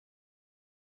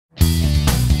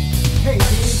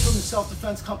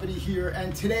Self-Defense Company here,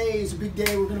 and today is a big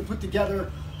day. We're going to put together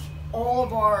all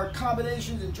of our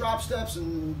combinations and drop steps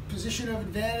and position of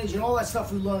advantage and all that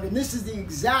stuff we learned. And this is the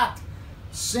exact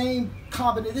same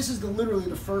combination. This is literally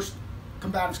the first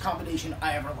combatives combination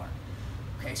I ever learned.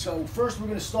 Okay, so first we're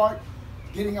going to start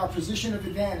getting our position of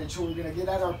advantage. So we're going to get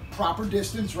at our proper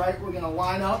distance, right? We're going to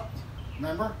line up,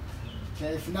 remember?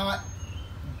 Okay, if not,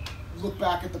 look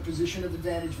back at the position of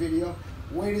advantage video.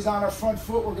 Weight is on our front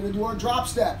foot. We're going to do our drop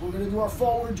step. We're going to do our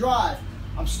forward drive.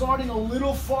 I'm starting a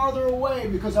little farther away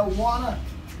because I want to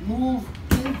move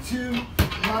into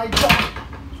my jump.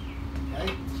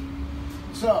 Okay?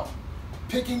 So,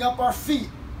 picking up our feet,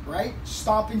 right?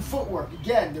 Stomping footwork.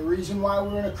 Again, the reason why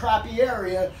we're in a crappy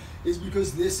area is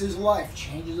because this is life.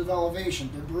 Changes of elevation,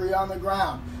 debris on the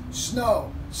ground,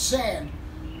 snow, sand,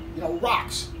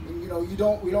 rocks. And, we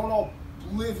don't all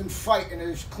live and fight in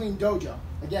a clean dojo.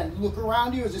 Again, look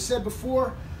around you. As I said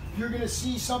before, you're going to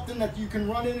see something that you can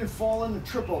run in and fall in and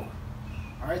trip over.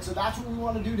 All right, so that's what we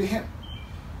want to do to him.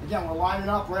 Again, we're lining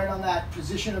up right on that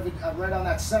position of right on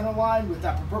that center line with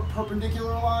that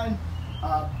perpendicular line,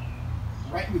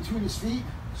 right in between his feet.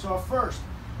 So first,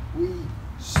 we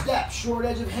step, short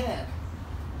edge of hand,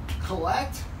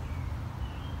 collect,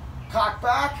 cock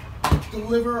back,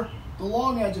 deliver the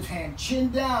long edge of hand,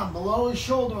 chin down below his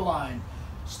shoulder line,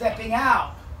 stepping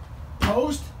out.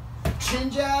 Post, chin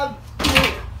jab,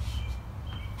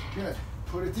 good.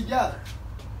 Put it together.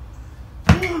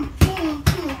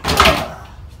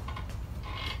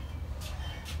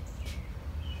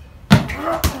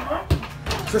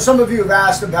 So some of you have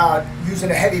asked about using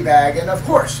a heavy bag, and of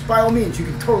course, by all means, you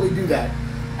can totally do that.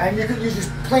 And you can use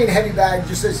just plain heavy bag,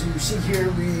 just as you see here.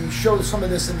 We show some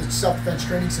of this in the self-defense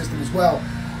training system as well.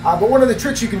 But one of the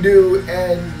tricks you can do,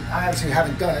 and I obviously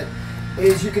haven't done it,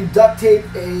 is you can duct tape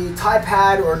a tie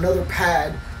pad or another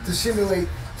pad to simulate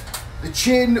the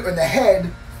chin or the head,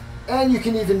 and you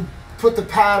can even put the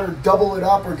pad or double it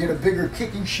up or get a bigger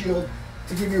kicking shield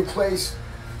to give you a place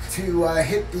to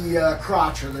hit the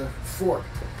crotch or the fork.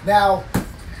 Now,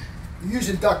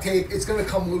 using duct tape, it's going to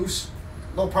come loose,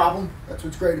 no problem. That's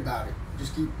what's great about it.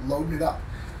 Just keep loading it up.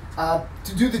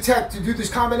 To do this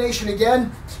combination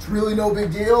again, it's really no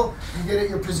big deal. You get at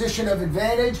your position of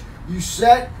advantage. You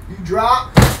set, you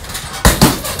drop,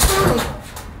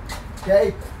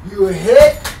 okay, you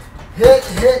hit.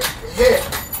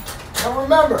 Now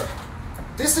remember,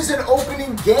 this is an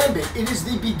opening gambit. It is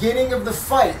the beginning of the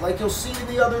fight, like you'll see in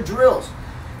the other drills.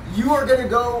 You are gonna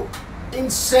go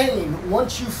insane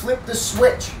once you flip the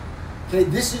switch. Okay,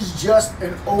 this is just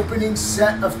an opening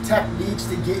set of techniques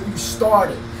to get you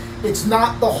started. It's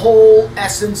not the whole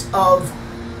essence of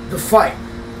the fight.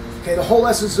 Okay, the whole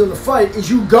essence of the fight is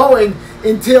you going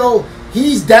until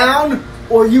he's down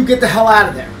or you get the hell out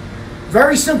of there.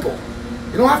 Very simple.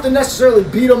 You don't have to necessarily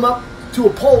beat him up to a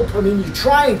pulp. I mean, you're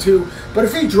trying to, but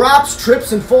if he drops,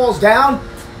 trips, and falls down,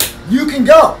 you can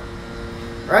go,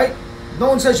 right? No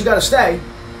one says you got to stay,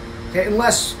 okay,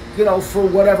 unless, for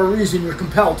whatever reason you're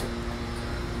compelled to,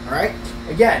 all right?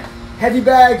 Again, heavy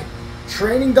bag,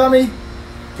 training dummy,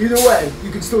 either way, you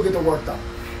can still get the work done.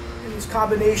 This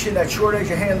combination, that short edge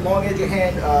of hand, long edge of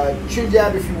hand, chin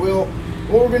jab, if you will.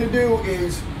 What we're going to do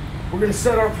is we're going to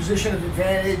set our position of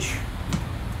advantage.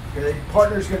 Okay,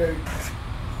 partner's going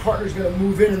to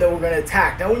move in, and then we're going to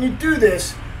attack. Now, when you do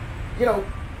this,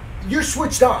 you're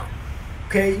switched on.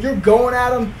 Okay, you're going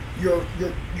at him.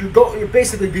 You're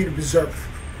basically being a berserker.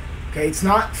 Okay, it's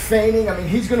not feigning. I mean,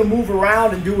 he's going to move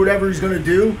around and do whatever he's going to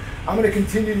do. I'm going to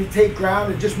continue to take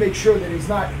ground and just make sure that he's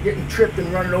not getting tripped and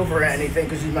running over at anything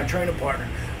because he's my training partner.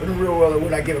 But in the real world, I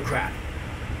would not give a crap.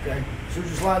 Okay, so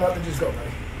just line up and just go,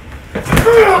 buddy.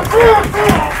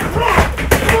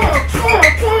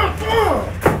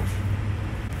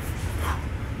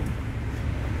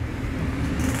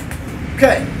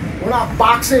 Okay, we're not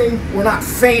boxing. We're not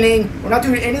feigning. We're not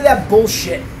doing any of that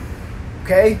bullshit.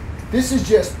 Okay? This is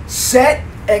just set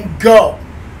and go.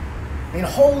 I mean,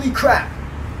 holy crap.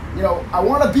 I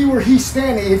want to be where he's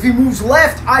standing. If he moves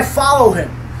left, I follow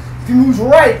him. If he moves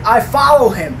right, I follow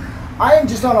him. I am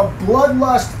just on a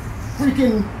bloodlust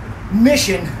freaking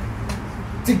mission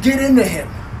to get into him.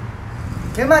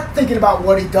 Okay, I'm not thinking about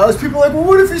what he does. People are like, well,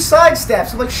 what if he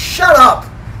sidesteps? I'm like, shut up.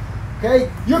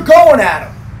 Okay? You're going at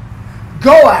him.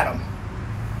 Go at him.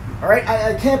 All right,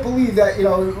 I can't believe that,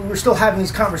 we're still having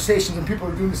these conversations and people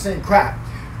are doing the same crap.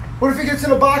 What if he gets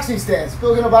in a boxing stance?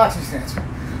 Bill in a boxing stance.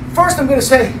 First, I'm going to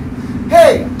say,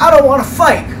 hey, I don't want to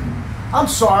fight. I'm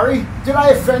sorry. Did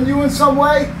I offend you in some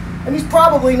way? And he's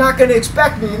probably not going to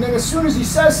expect me. And then as soon as he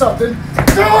says something,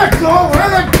 then I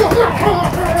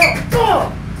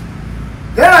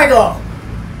go.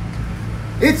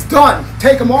 it's done.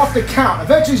 Take him off the count.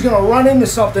 Eventually he's going to run into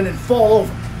something and fall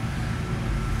over.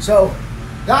 So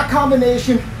that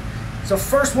combination is the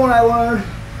first one I learned.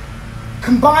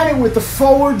 Combine it with the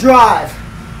forward drive,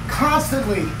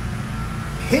 constantly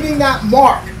hitting that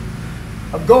mark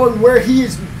of going where he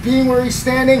is, being where he's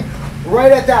standing,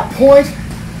 right at that point.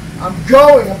 I'm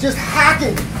just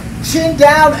hacking, chin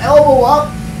down, elbow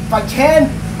up. If I can,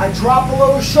 I drop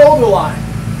below the shoulder line.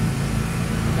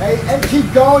 Okay, and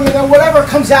keep going, and then whatever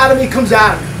comes out of me, comes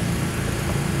out of me.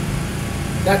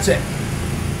 That's it.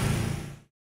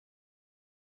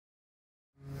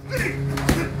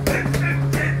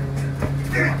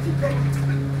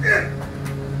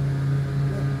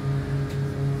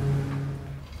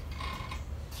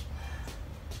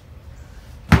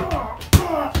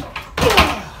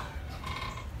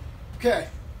 Okay,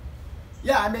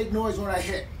 yeah, I make noise when I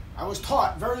hit. I was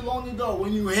taught very long ago,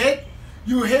 when you hit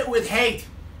with hate.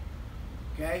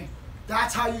 Okay,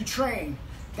 that's how you train.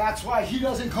 That's why he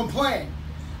doesn't complain.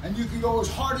 And you can go as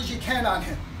hard as you can on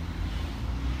him.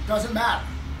 Doesn't matter.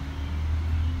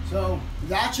 So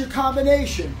that's your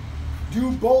combination. Do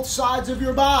both sides of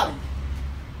your body.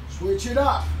 Switch it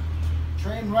up.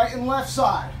 Train right and left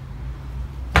side.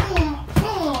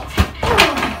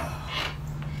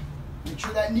 Make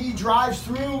sure that knee drives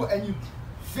through and you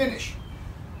finish.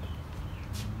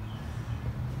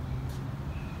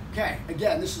 Okay,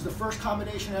 again, this is the first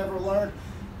combination I ever learned.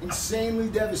 Insanely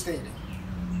devastating.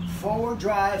 Forward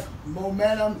drive,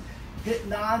 momentum, hit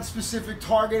non-specific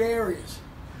target areas.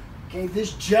 Okay,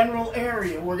 this general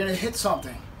area, we're gonna hit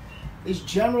something. This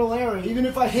general area, even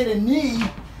if I hit a knee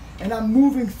and I'm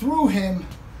moving through him,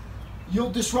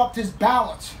 you'll disrupt his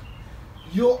balance.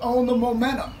 You'll own the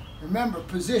momentum. Remember,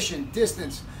 position,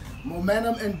 distance,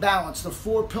 momentum, and balance, the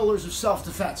 4 pillars of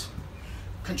self-defense.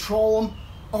 Control them,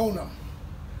 own them.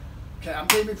 Okay, I'm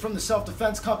Damian from the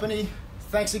Self-Defense Company.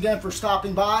 Thanks again for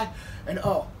stopping by. And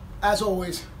as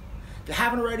always, if you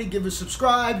haven't already, give a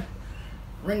subscribe,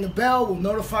 ring the bell, we'll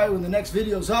notify you when the next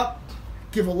video's up.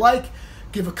 Give a like,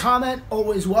 give a comment,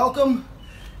 always welcome.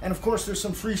 And of course, there's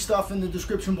some free stuff in the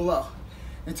description below.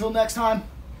 Until next time,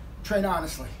 train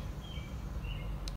honestly.